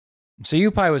So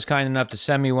UPI was kind enough to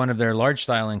send me one of their large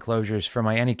style enclosures for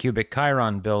my Anycubic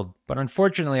Chiron build, but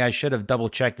unfortunately I should have double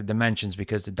checked the dimensions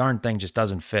because the darn thing just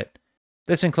doesn't fit.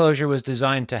 This enclosure was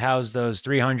designed to house those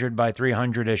 300 by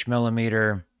 300-ish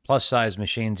millimeter plus size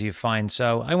machines you find,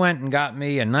 so I went and got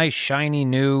me a nice shiny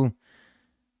new...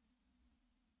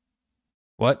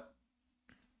 What?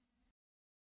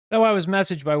 So I was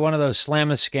messaged by one of those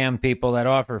Slamma scam people that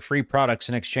offer free products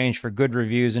in exchange for good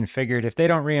reviews and figured if they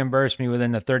don't reimburse me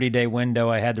within the 30-day window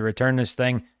I had to return this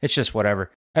thing, it's just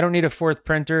whatever. I don't need a fourth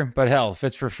printer, but hell, if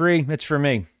it's for free, it's for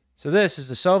me. So this is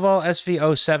the Sovol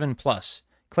SV07 Plus.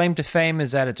 Claim to fame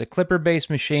is that it's a Klipper-based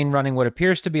machine running what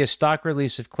appears to be a stock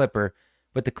release of Klipper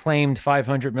with the claimed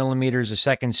 500 millimeters a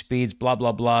second speeds, blah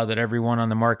blah blah, that everyone on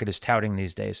the market is touting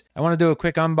these days. I want to do a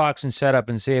quick unbox and setup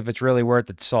and see if it's really worth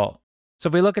its salt. So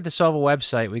if we look at the Sovol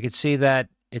website, we could see that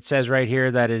it says right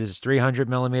here that it is 300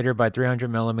 millimeter by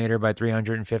 300 millimeter by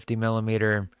 350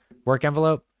 millimeter work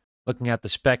envelope. Looking at the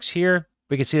specs here,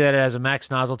 we can see that it has a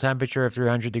max nozzle temperature of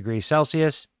 300 degrees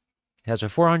Celsius. It has a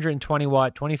 420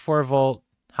 watt, 24 volt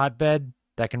hotbed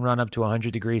that can run up to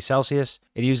 100 degrees Celsius.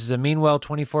 It uses a Meanwell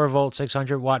 24 volt,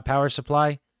 600 watt power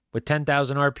supply with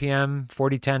 10,000 RPM,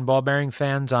 4010 ball bearing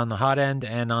fans on the hot end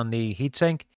and on the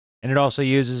heatsink. And it also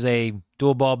uses a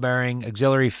dual ball bearing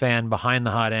auxiliary fan behind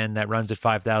the hot end that runs at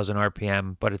 5,000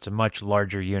 RPM, but it's a much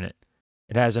larger unit.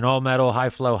 It has an all-metal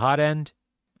high-flow hot end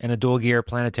and a dual-gear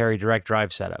planetary direct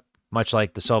drive setup, much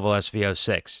like the Sovol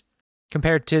SV06.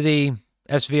 Compared to the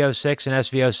SV06 and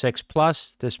SV06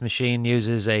 Plus, this machine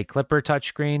uses a Klipper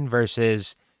touchscreen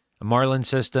versus a Marlin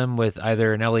system with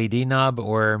either an LED knob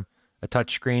or a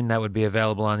touchscreen that would be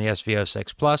available on the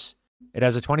SV06 Plus. It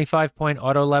has a 25-point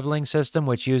auto-leveling system,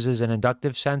 which uses an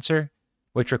inductive sensor,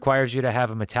 which requires you to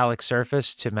have a metallic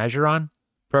surface to measure on.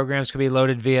 Programs can be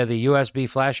loaded via the USB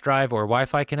flash drive or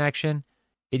Wi-Fi connection.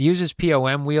 It uses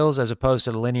POM wheels as opposed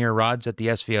to the linear rods that the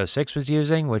SV06 was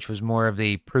using, which was more of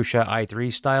the Prusa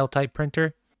i3 style type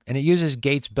printer. And it uses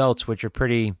Gates belts, which are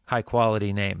pretty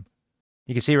high-quality name.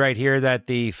 You can see right here that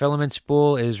the filament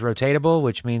spool is rotatable,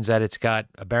 which means that it's got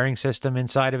a bearing system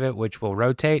inside of it, which will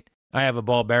rotate. I have a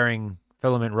ball bearing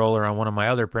filament roller on one of my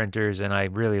other printers, and I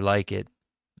really like it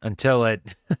until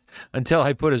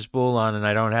I put a spool on and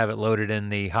I don't have it loaded in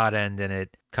the hot end and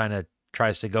it kind of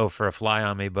tries to go for a fly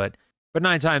on me. But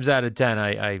 9 times out of 10,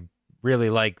 I really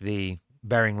like the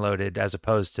bearing loaded as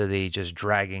opposed to the just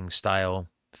dragging style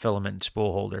filament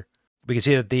spool holder. We can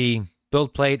see that the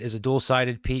build plate is a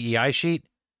dual-sided PEI sheet,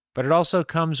 but it also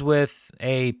comes with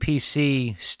a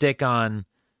PC stick-on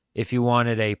if you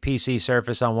wanted a PC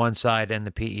surface on one side and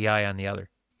the PEI on the other.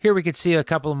 Here we could see a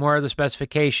couple more of the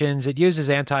specifications. It uses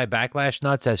anti-backlash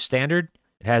nuts as standard.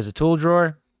 It has a tool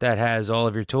drawer that has all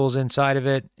of your tools inside of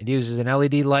it. It uses an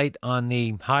LED light on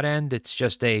the hot end. It's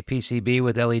just a PCB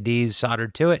with LEDs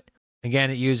soldered to it.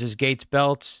 Again, it uses Gates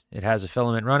belts. It has a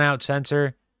filament runout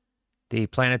sensor. The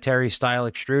planetary style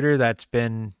extruder that's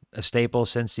been a staple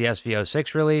since the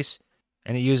SV06 release.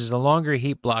 And it uses a longer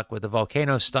heat block with a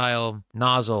volcano-style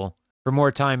nozzle for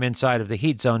more time inside of the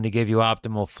heat zone to give you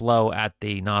optimal flow at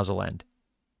the nozzle end.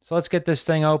 So let's get this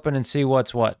thing open and see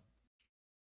what's what.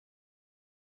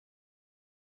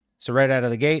 So right out of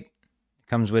the gate, it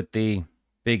comes with the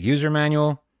big user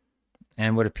manual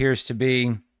and what appears to be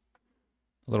a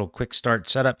little quick start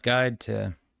setup guide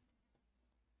to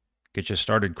get you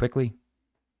started quickly.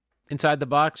 Inside the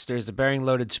box, there's a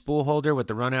bearing-loaded spool holder with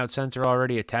the runout sensor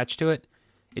already attached to it.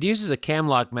 It uses a cam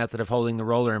lock method of holding the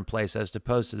roller in place as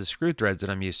opposed to the screw threads that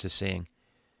I'm used to seeing.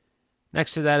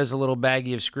 Next to that is a little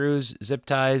baggie of screws, zip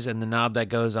ties, and the knob that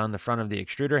goes on the front of the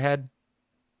extruder head.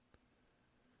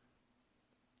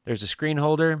 There's a screen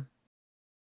holder,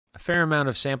 a fair amount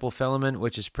of sample filament,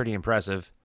 which is pretty impressive.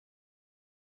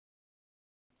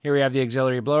 Here we have the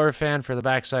auxiliary blower fan for the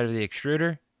backside of the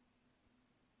extruder.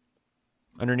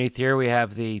 Underneath here we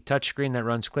have the touchscreen that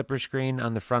runs Klipper screen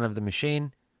on the front of the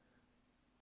machine.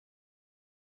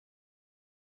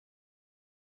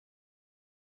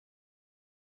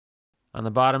 On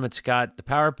the bottom, it's got the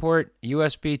power port,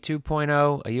 USB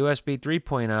 2.0, a USB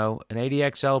 3.0, an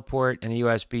ADXL port, and a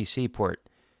USB-C port.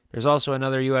 There's also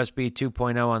another USB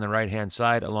 2.0 on the right-hand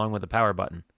side, along with a power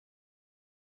button.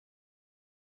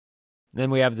 Then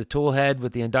we have the tool head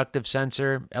with the inductive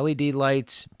sensor, LED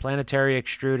lights, planetary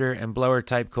extruder, and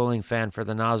blower-type cooling fan for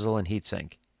the nozzle and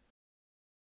heatsink.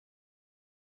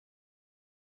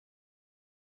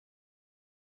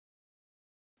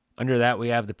 Under that, we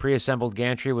have the pre-assembled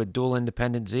gantry with dual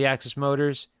independent Z-axis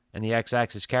motors and the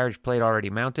X-axis carriage plate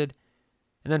already mounted.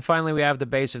 And then finally, we have the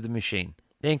base of the machine.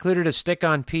 They included a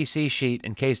stick-on PC sheet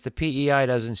in case the PEI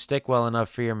doesn't stick well enough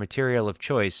for your material of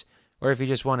choice, or if you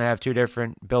just want to have two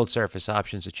different build surface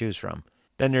options to choose from.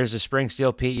 Then there's the spring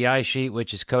steel PEI sheet,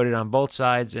 which is coated on both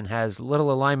sides and has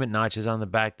little alignment notches on the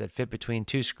back that fit between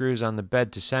two screws on the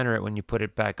bed to center it when you put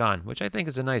it back on, which I think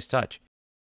is a nice touch.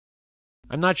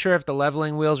 I'm not sure if the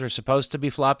leveling wheels are supposed to be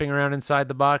flopping around inside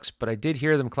the box, but I did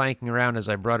hear them clanking around as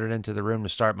I brought it into the room to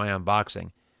start my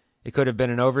unboxing. It could have been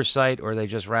an oversight, or they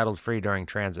just rattled free during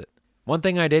transit. One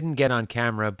thing I didn't get on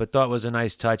camera, but thought was a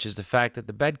nice touch, is the fact that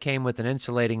the bed came with an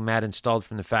insulating mat installed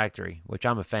from the factory, which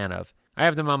I'm a fan of. I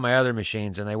have them on my other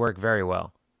machines, and they work very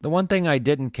well. The one thing I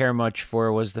didn't care much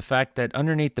for was the fact that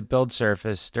underneath the build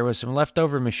surface, there was some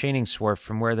leftover machining swarf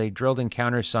from where they drilled and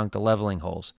countersunk the leveling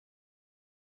holes.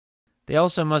 They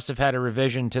also must have had a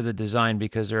revision to the design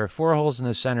because there are 4 holes in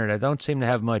the center that don't seem to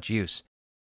have much use.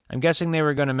 I'm guessing they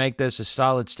were going to make this a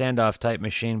solid standoff type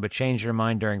machine but changed their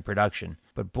mind during production.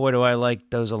 But boy do I like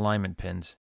those alignment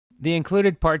pins. The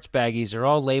included parts baggies are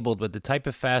all labeled with the type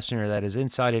of fastener that is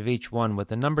inside of each one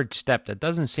with a numbered step that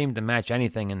doesn't seem to match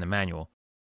anything in the manual.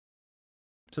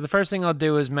 So the first thing I'll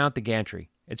do is mount the gantry.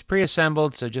 It's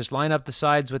pre-assembled, so just line up the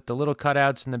sides with the little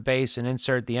cutouts in the base and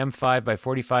insert the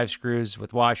M5x45 screws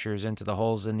with washers into the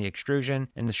holes in the extrusion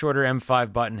and the shorter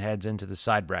M5 button heads into the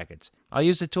side brackets. I'll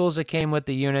use the tools that came with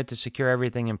the unit to secure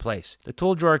everything in place. The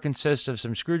tool drawer consists of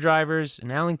some screwdrivers,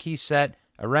 an Allen key set,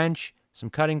 a wrench, some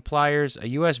cutting pliers, a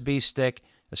USB stick,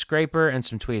 a scraper, and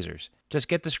some tweezers. Just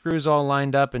get the screws all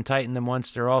lined up and tighten them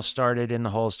once they're all started in the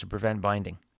holes to prevent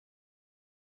binding.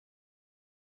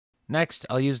 Next,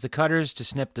 I'll use the cutters to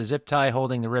snip the zip tie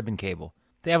holding the ribbon cable.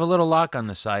 They have a little lock on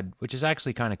the side, which is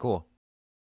actually kind of cool.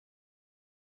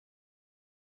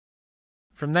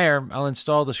 From there, I'll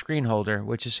install the screen holder,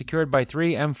 which is secured by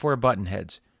 3 M4 button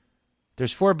heads.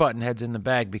 There's 4 button heads in the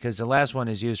bag because the last one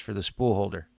is used for the spool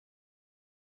holder.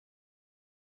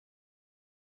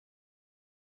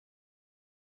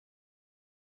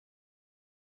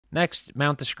 Next,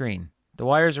 mount the screen. The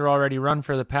wires are already run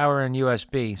for the power and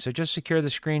USB, so just secure the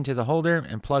screen to the holder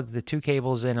and plug the 2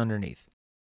 cables in underneath.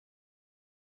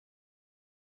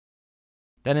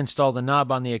 Then install the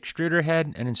knob on the extruder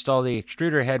head and install the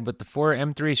extruder head with the 4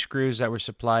 M3 screws that were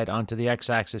supplied onto the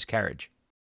X-axis carriage.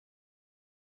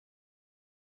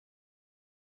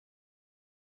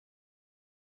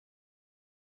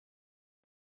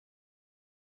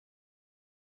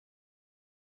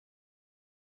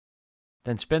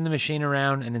 Then spin the machine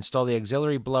around and install the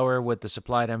auxiliary blower with the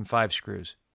supplied M5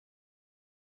 screws.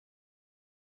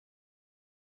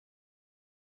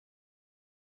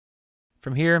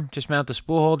 From here, just mount the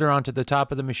spool holder onto the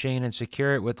top of the machine and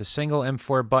secure it with the single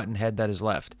M4 button head that is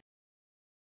left.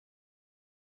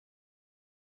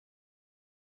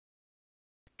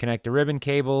 Connect the ribbon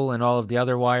cable and all of the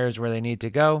other wires where they need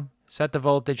to go, set the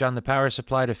voltage on the power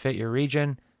supply to fit your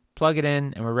region, plug it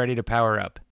in, and we're ready to power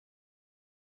up.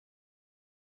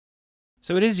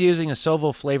 So it is using a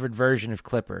Sovol flavored version of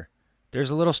Klipper.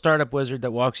 There's a little startup wizard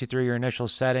that walks you through your initial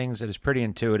settings that is pretty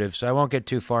intuitive, so I won't get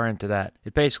too far into that.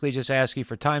 It basically just asks you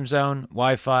for time zone,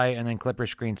 Wi-Fi, and then Klipper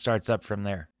screen starts up from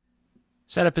there.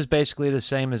 Setup is basically the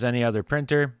same as any other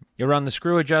printer. You'll run the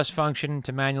screw adjust function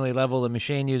to manually level the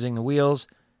machine using the wheels,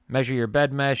 measure your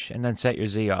bed mesh, and then set your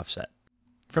Z offset.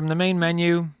 From the main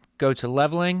menu, go to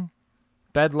Leveling,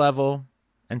 Bed Level,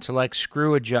 and select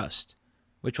Screw Adjust,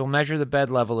 which will measure the bed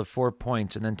level of 4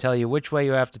 points and then tell you which way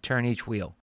you have to turn each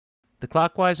wheel. The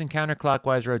clockwise and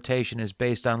counterclockwise rotation is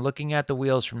based on looking at the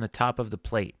wheels from the top of the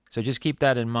plate. So just keep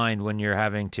that in mind when you're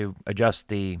having to adjust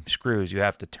the screws. You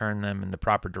have to turn them in the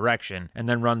proper direction and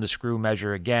then run the screw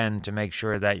measure again to make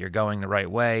sure that you're going the right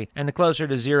way. And the closer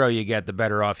to 0 you get, the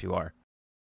better off you are.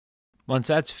 Once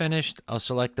that's finished, I'll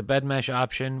select the bed mesh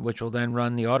option, which will then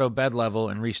run the auto bed level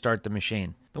and restart the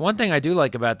machine. The one thing I do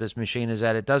like about this machine is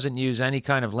that it doesn't use any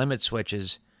kind of limit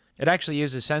switches. It actually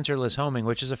uses sensorless homing,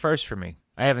 which is a first for me.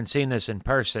 I haven't seen this in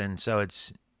person, so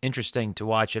it's interesting to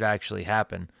watch it actually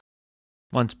happen.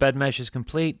 Once bed mesh is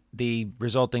complete, the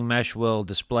resulting mesh will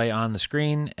display on the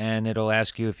screen, and it'll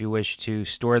ask you if you wish to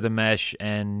store the mesh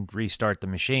and restart the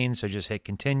machine. So just hit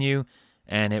continue,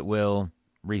 and it will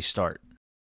restart.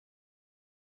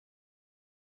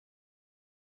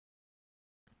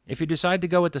 If you decide to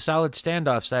go with the solid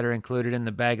standoffs that are included in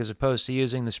the bag as opposed to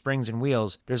using the springs and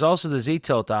wheels, there's also the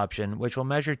Z-tilt option, which will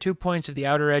measure 2 points of the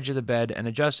outer edge of the bed and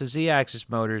adjust the Z-axis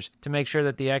motors to make sure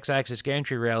that the X-axis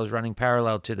gantry rail is running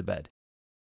parallel to the bed.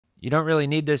 You don't really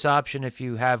need this option if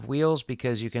you have wheels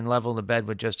because you can level the bed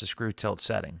with just a screw tilt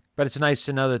setting. But it's nice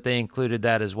to know that they included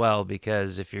that as well,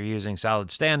 because if you're using solid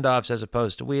standoffs as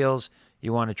opposed to wheels,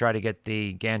 you want to try to get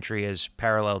the gantry as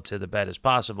parallel to the bed as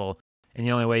possible. And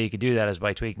the only way you could do that is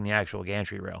by tweaking the actual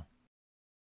gantry rail.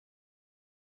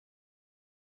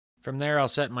 From there, I'll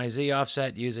set my Z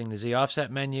offset using the Z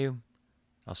offset menu.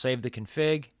 I'll save the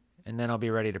config, and then I'll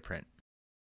be ready to print.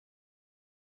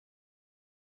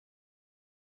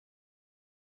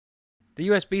 The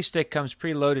USB stick comes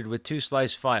preloaded with 2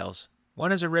 slice files.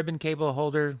 One is a ribbon cable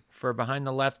holder for behind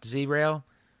the left Z rail,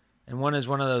 and one is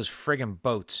one of those friggin'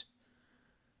 boats.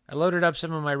 I loaded up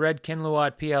some of my red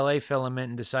Kinlowatt PLA filament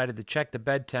and decided to check the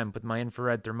bed temp with my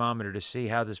infrared thermometer to see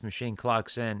how this machine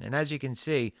clocks in, and as you can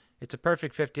see, it's a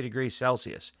perfect 50 degrees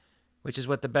Celsius, which is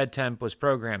what the bed temp was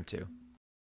programmed to.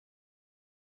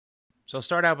 So I'll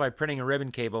start out by printing a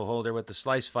ribbon cable holder with the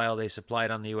slice file they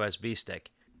supplied on the USB stick.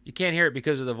 You can't hear it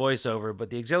because of the voiceover, but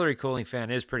the auxiliary cooling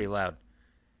fan is pretty loud.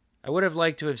 I would have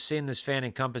liked to have seen this fan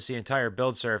encompass the entire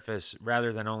build surface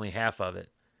rather than only half of it.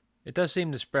 It does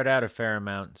seem to spread out a fair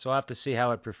amount, so I'll have to see how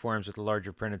it performs with a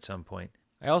larger print at some point.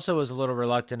 I also was a little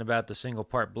reluctant about the single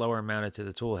part blower mounted to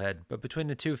the tool head, but between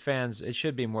the 2 fans, it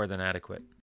should be more than adequate.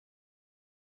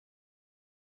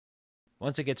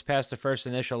 Once it gets past the first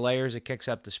initial layers, it kicks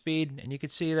up the speed, and you can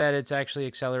see that it's actually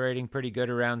accelerating pretty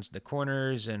good around the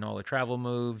corners and all the travel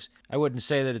moves. I wouldn't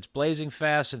say that it's blazing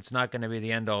fast. It's not going to be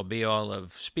the end-all be-all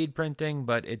of speed printing,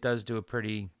 but it does do a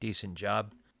pretty decent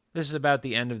job. This is about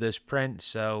the end of this print,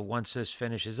 so once this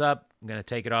finishes up, I'm going to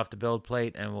take it off the build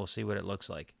plate and we'll see what it looks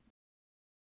like.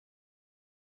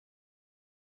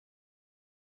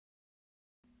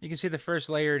 You can see the first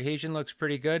layer adhesion looks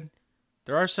pretty good.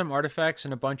 There are some artifacts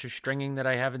and a bunch of stringing that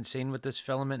I haven't seen with this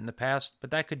filament in the past,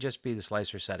 but that could just be the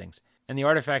slicer settings. And the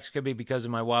artifacts could be because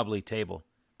of my wobbly table.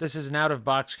 This is an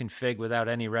out-of-box config without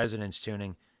any resonance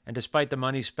tuning, and despite the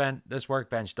money spent, this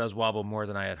workbench does wobble more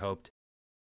than I had hoped.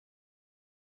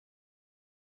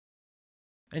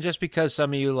 And just because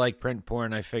some of you like print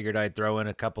porn, I figured I'd throw in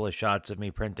a couple of shots of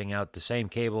me printing out the same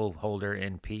cable holder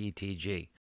in PETG.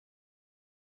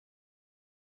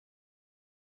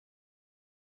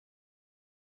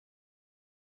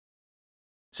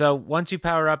 So once you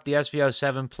power up the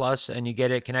SV07 Plus and you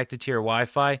get it connected to your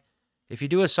Wi-Fi, if you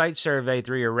do a site survey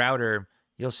through your router,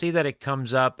 you'll see that it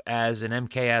comes up as an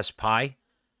MKS Pi.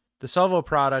 The Sovol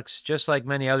products, just like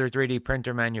many other 3D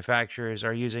printer manufacturers,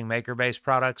 are using maker-based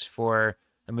products for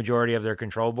the majority of their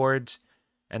control boards,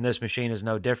 and this machine is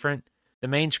no different. The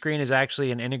main screen is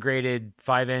actually an integrated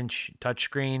 5-inch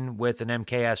touchscreen with an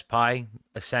MKS Pi,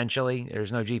 essentially.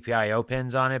 There's no GPIO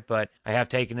pins on it, but I have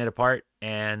taken it apart,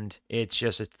 and it's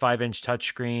just a 5-inch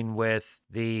touchscreen with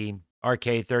the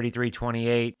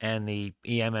RK3328 and the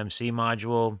eMMC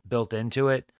module built into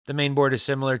it. The main board is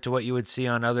similar to what you would see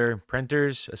on other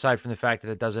printers, aside from the fact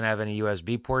that it doesn't have any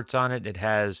USB ports on it. It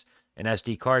has an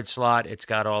SD card slot. It's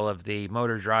got all of the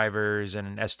motor drivers and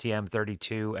an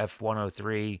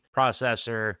STM32F103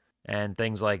 processor and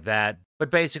things like that.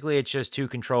 But basically, it's just 2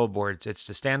 control boards. It's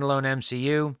the standalone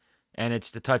MCU, and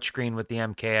it's the touchscreen with the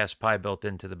MKS Pi built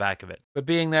into the back of it. But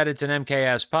being that it's an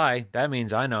MKS Pi, that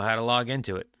means I know how to log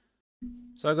into it.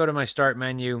 So I'll go to my Start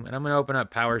menu, and I'm going to open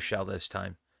up PowerShell this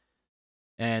time.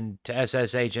 And to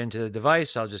SSH into the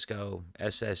device, I'll just go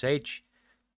SSH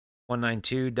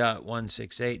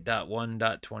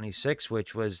 192.168.1.26,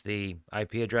 which was the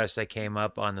IP address that came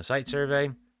up on the site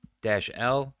survey,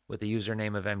 -L with the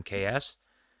username of MKS.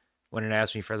 When it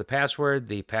asks me for the password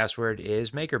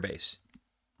is MakerBase.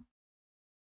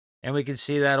 And we can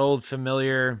see that old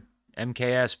familiar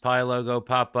MKS Pi logo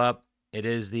pop up. It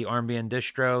is the Armbian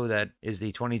distro that is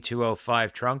the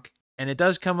 2205 trunk. And it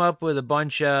does come up with a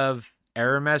bunch of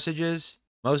error messages.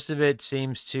 Most of it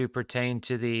seems to pertain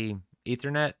to the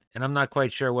Ethernet, and I'm not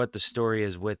quite sure what the story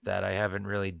is with that. I haven't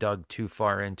really dug too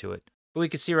far into it. But we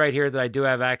can see right here that I do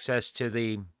have access to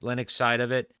the Linux side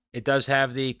of it. It does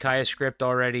have the Kaya script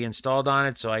already installed on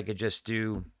it, so I could just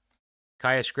do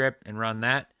Kaya script and run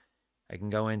that. I can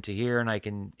go into here and I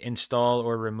can install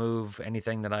or remove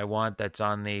anything that I want that's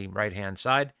on the right-hand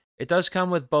side. It does come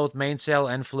with both mainsail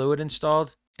and fluid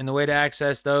installed, and the way to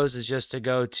access those is just to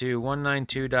go to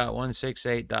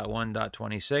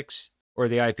 192.168.1.26, or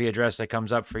the IP address that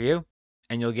comes up for you,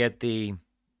 and you'll get the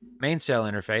mainsail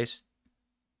interface.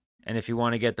 And if you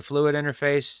want to get the fluid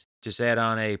interface, just add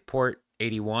on a port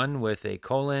 81 with a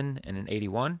colon and an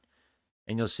 81,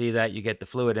 and you'll see that you get the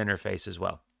fluid interface as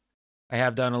well. I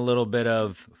have done a little bit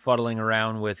of fuddling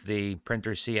around with the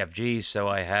printer CFGs, so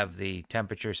I have the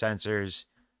temperature sensors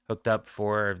hooked up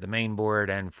for the main board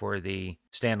and for the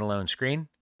standalone screen.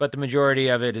 But the majority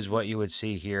of it is what you would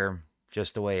see here,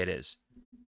 just the way it is.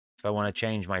 If I want to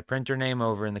change my printer name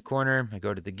over in the corner, I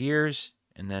go to the gears,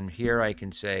 and then here I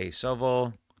can say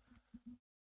Sovol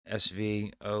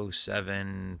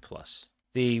SV07 Plus.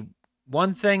 The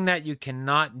one thing that you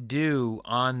cannot do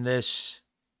on this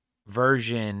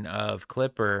version of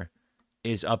Klipper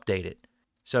is update it.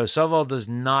 So Sovol does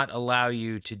not allow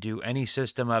you to do any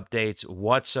system updates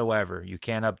whatsoever. You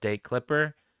can't update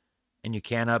Klipper, and you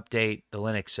can't update the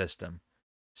Linux system.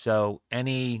 So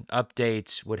any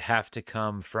updates would have to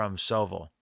come from Sovol,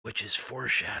 which is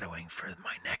foreshadowing for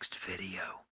my next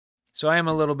video. So I am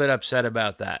a little bit upset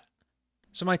about that.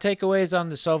 So my takeaways on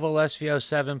the Sovol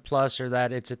SV07 Plus are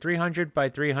that it's a 300 by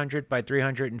 300 by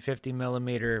 350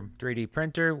 millimeter 3D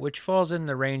printer, which falls in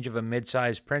the range of a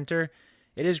mid-size printer.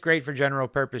 It is great for general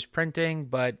purpose printing,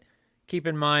 but keep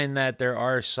in mind that there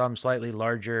are some slightly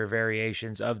larger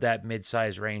variations of that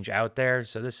mid-size range out there.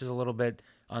 So this is a little bit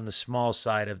on the small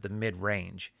side of the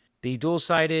mid-range. The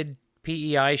dual-sided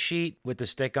PEI sheet with the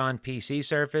stick-on PC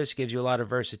surface gives you a lot of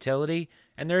versatility,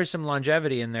 and there is some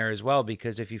longevity in there as well,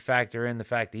 because if you factor in the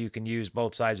fact that you can use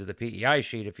both sides of the PEI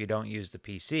sheet if you don't use the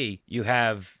PC, you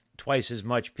have twice as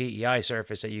much PEI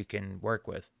surface that you can work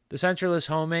with. The centerless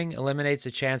homing eliminates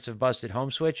the chance of busted home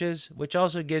switches, which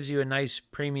also gives you a nice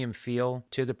premium feel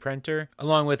to the printer,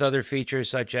 along with other features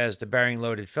such as the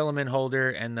bearing-loaded filament holder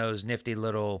and those nifty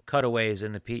little cutaways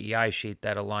in the PEI sheet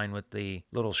that align with the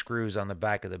little screws on the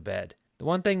back of the bed. The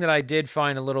one thing that I did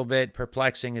find a little bit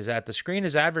perplexing is that the screen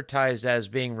is advertised as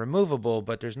being removable,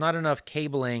 but there's not enough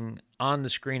cabling on the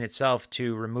screen itself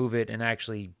to remove it and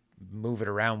actually move it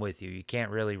around with you. You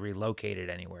can't really relocate it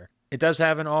anywhere. It does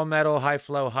have an all-metal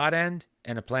high-flow hot end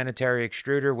and a planetary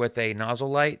extruder with a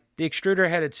nozzle light. The extruder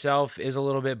head itself is a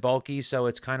little bit bulky, so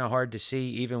it's kind of hard to see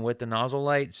even with the nozzle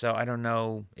light, so I don't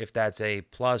know if that's a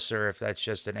plus or if that's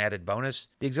just an added bonus.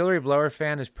 The auxiliary blower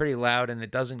fan is pretty loud and it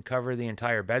doesn't cover the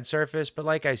entire bed surface, but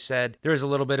like I said, there is a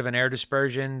little bit of an air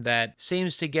dispersion that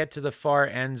seems to get to the far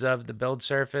ends of the build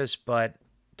surface, but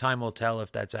time will tell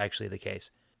if that's actually the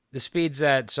case. The speeds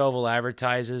that Sovol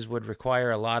advertises would require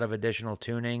a lot of additional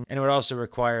tuning, and it would also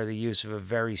require the use of a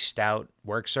very stout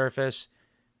work surface.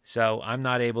 So I'm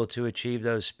not able to achieve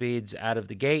those speeds out of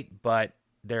the gate, but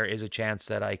there is a chance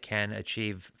that I can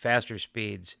achieve faster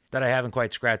speeds that I haven't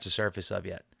quite scratched the surface of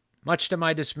yet. Much to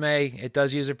my dismay, it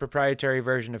does use a proprietary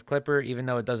version of Klipper, even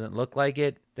though it doesn't look like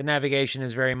it. The navigation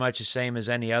is very much the same as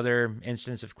any other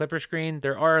instance of Klipper screen.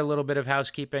 There are a little bit of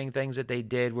housekeeping things that they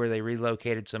did where they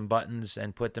relocated some buttons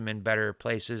and put them in better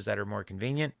places that are more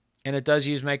convenient. And it does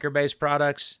use MakerBase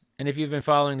products. And if you've been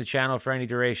following the channel for any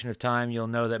duration of time, you'll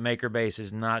know that MakerBase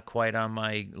is not quite on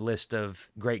my list of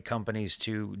great companies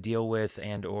to deal with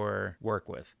and or work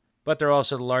with. But they're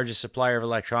also the largest supplier of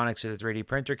electronics to the 3D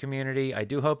printer community. I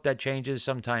do hope that changes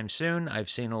sometime soon. I've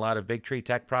seen a lot of Big Tree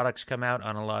Tech products come out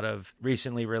on a lot of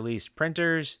recently released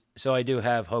printers, so I do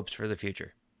have hopes for the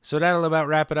future. So that'll about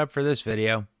wrap it up for this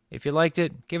video. If you liked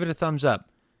it, give it a thumbs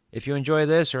up. If you enjoy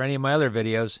this or any of my other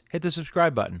videos, hit the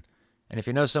subscribe button. And if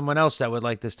you know someone else that would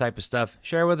like this type of stuff,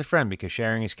 share it with a friend because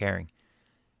sharing is caring.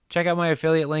 Check out my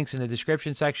affiliate links in the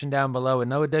description section down below at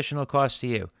no additional cost to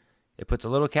you. It puts a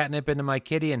little catnip into my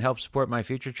kitty and helps support my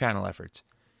future channel efforts.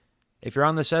 If you're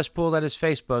on the cesspool that is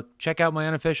Facebook, check out my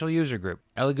unofficial user group,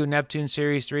 Elegoo Neptune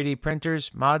Series 3D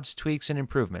Printers, Mods, Tweaks, and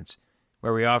Improvements,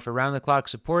 where we offer round-the-clock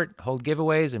support, hold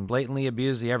giveaways, and blatantly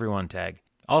abuse the everyone tag.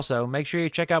 Also, make sure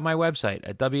you check out my website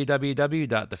at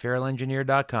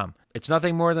www.theferalengineer.com. It's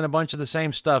nothing more than a bunch of the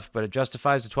same stuff, but it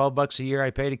justifies the $12 a year I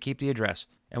pay to keep the address.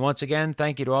 And once again,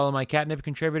 thank you to all of my catnip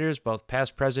contributors, both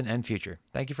past, present, and future.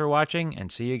 Thank you for watching,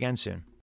 and see you again soon.